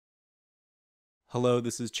Hello,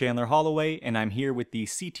 this is Chandler Holloway, and I'm here with the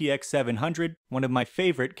CT-X700, one of my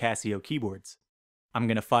favorite Casio keyboards. I'm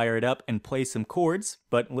gonna fire it up and play some chords,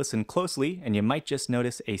 but listen closely and you might just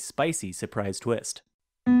notice a spicy surprise twist.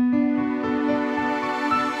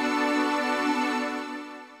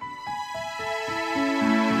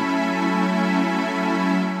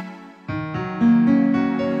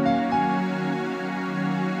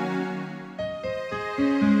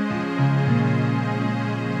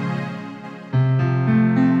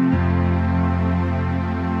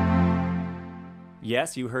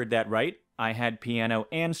 Yes, you heard that right. I had piano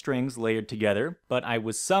and strings layered together, but I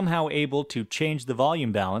was somehow able to change the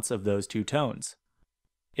volume balance of those two tones.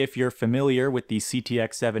 If you're familiar with the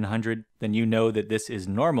CT-X700, then you know that this is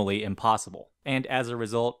normally impossible. And as a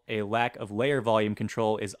result, a lack of layer volume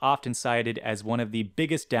control is often cited as one of the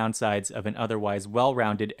biggest downsides of an otherwise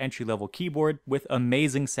well-rounded entry-level keyboard with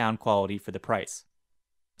amazing sound quality for the price.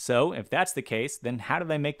 So, if that's the case, then how did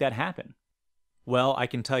I make that happen? Well, I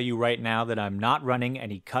can tell you right now that I'm not running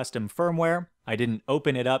any custom firmware, I didn't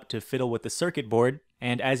open it up to fiddle with the circuit board,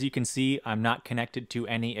 and as you can see, I'm not connected to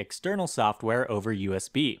any external software over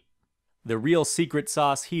USB. The real secret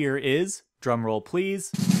sauce here is, drumroll please,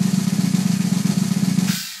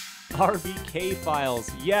 RBK files.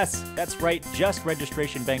 Yes, that's right, just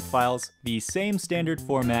registration bank files, the same standard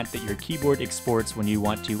format that your keyboard exports when you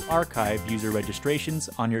want to archive user registrations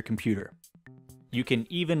on your computer. You can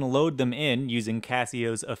even load them in using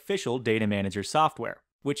Casio's official data manager software,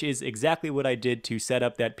 which is exactly what I did to set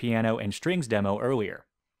up that piano and strings demo earlier.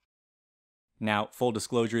 Now, full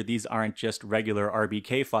disclosure, these aren't just regular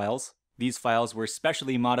RBK files. These files were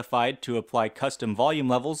specially modified to apply custom volume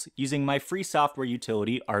levels using my free software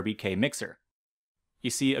utility RBK Mixer. You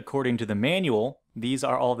see, according to the manual, these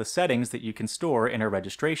are all the settings that you can store in a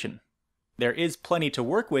registration. There is plenty to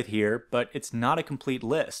work with here, but it's not a complete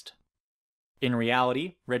list. In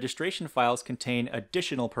reality, registration files contain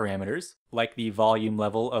additional parameters, like the volume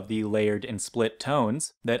level of the layered and split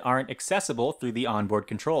tones, that aren't accessible through the onboard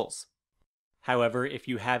controls. However, if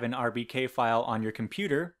you have an RBK file on your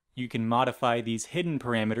computer, you can modify these hidden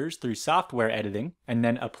parameters through software editing, and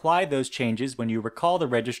then apply those changes when you recall the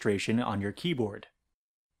registration on your keyboard.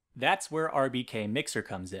 That's where RBK Mixer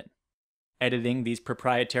comes in. Editing these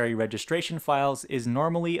proprietary registration files is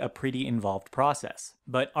normally a pretty involved process,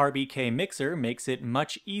 but RBK Mixer makes it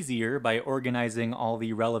much easier by organizing all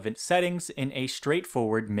the relevant settings in a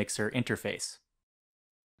straightforward mixer interface.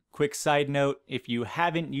 Quick side note, if you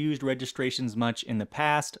haven't used registrations much in the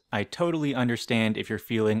past, I totally understand if you're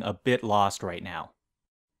feeling a bit lost right now.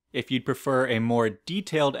 If you'd prefer a more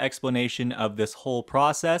detailed explanation of this whole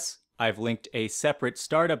process, I've linked a separate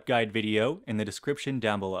startup guide video in the description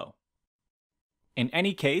down below. In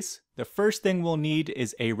any case, the first thing we'll need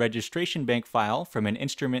is a registration bank file from an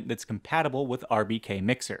instrument that's compatible with RBK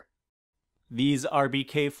Mixer. These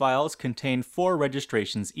RBK files contain 4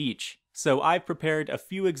 registrations each, so I've prepared a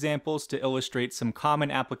few examples to illustrate some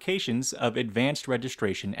common applications of advanced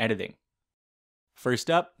registration editing.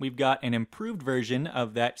 First up, we've got an improved version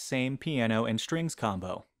of that same piano and strings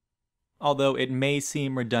combo. Although it may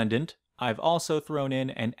seem redundant, I've also thrown in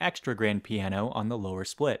an extra grand piano on the lower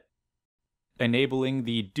split. Enabling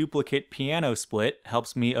the duplicate piano split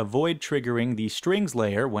helps me avoid triggering the strings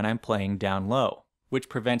layer when I'm playing down low, which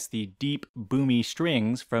prevents the deep, boomy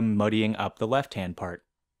strings from muddying up the left-hand part.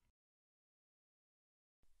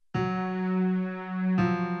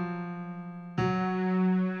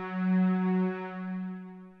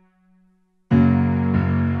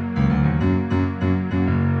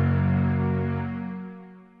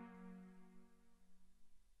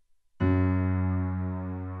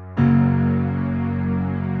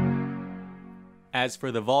 As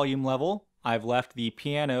for the volume level, I've left the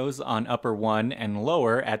pianos on upper 1 and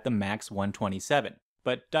lower at the max 127,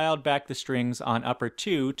 but dialed back the strings on upper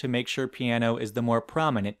 2 to make sure piano is the more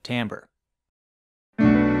prominent timbre.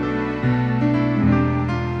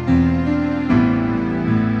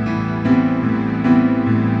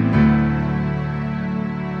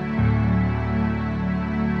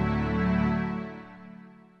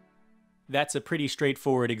 That's a pretty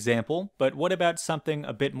straightforward example, but what about something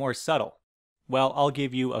a bit more subtle? Well, I'll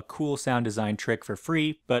give you a cool sound design trick for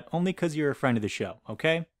free, but only because you're a friend of the show,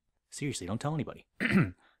 okay? Seriously, don't tell anybody.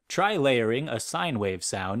 Try layering a sine wave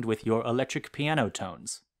sound with your electric piano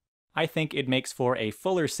tones. I think it makes for a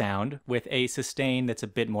fuller sound with a sustain that's a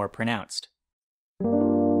bit more pronounced.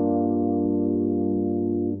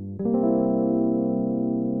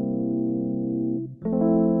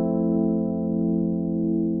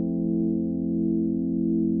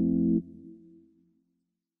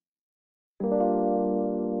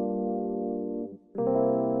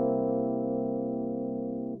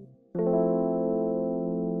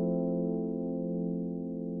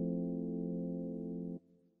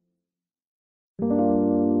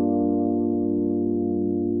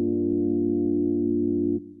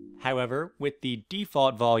 However, with the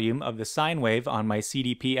default volume of the sine wave on my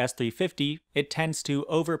CDP-S350, it tends to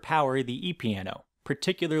overpower the E-piano,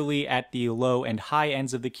 particularly at the low and high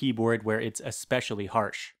ends of the keyboard where it's especially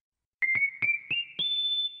harsh.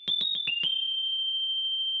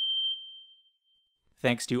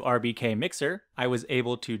 Thanks to RBK Mixer, I was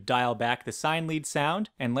able to dial back the sine lead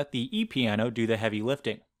sound and let the E-piano do the heavy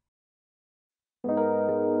lifting.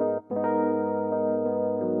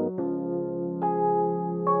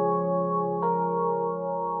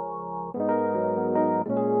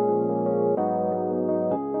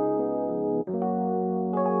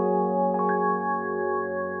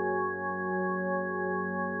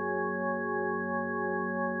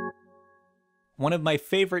 One of my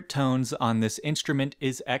favorite tones on this instrument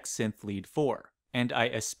is X-Synth Lead 4, and I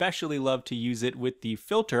especially love to use it with the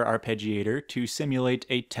filter arpeggiator to simulate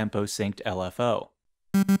a tempo-synced LFO.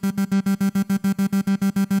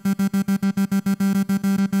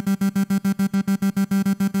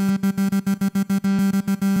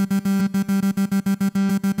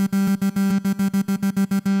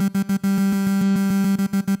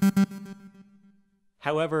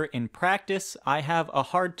 However, in practice, I have a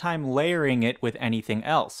hard time layering it with anything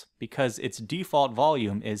else, because its default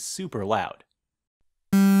volume is super loud.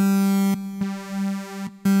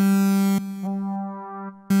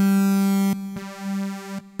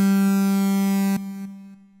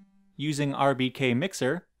 Using RBK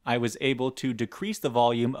Mixer, I was able to decrease the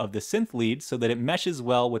volume of the synth lead so that it meshes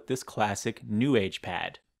well with this classic New Age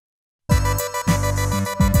pad.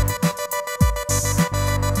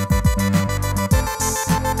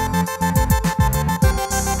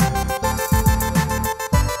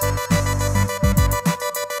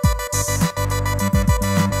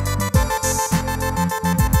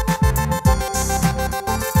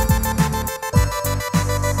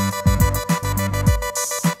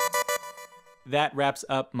 That wraps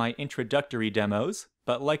up my introductory demos,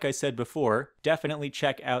 but like I said before, definitely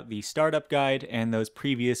check out the startup guide and those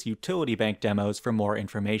previous utility bank demos for more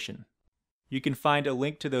information. You can find a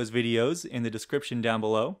link to those videos in the description down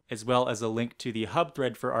below, as well as a link to the hub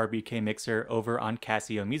thread for RBK Mixer over on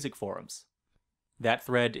Casio Music Forums. That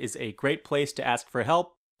thread is a great place to ask for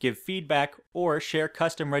help, give feedback, or share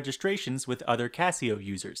custom registrations with other Casio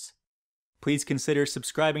users. Please consider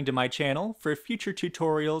subscribing to my channel for future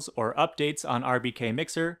tutorials or updates on RBK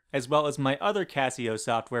Mixer, as well as my other Casio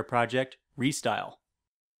software project, Restyle.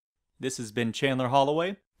 This has been Chandler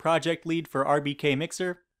Holloway, project lead for RBK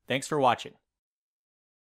Mixer. Thanks for watching.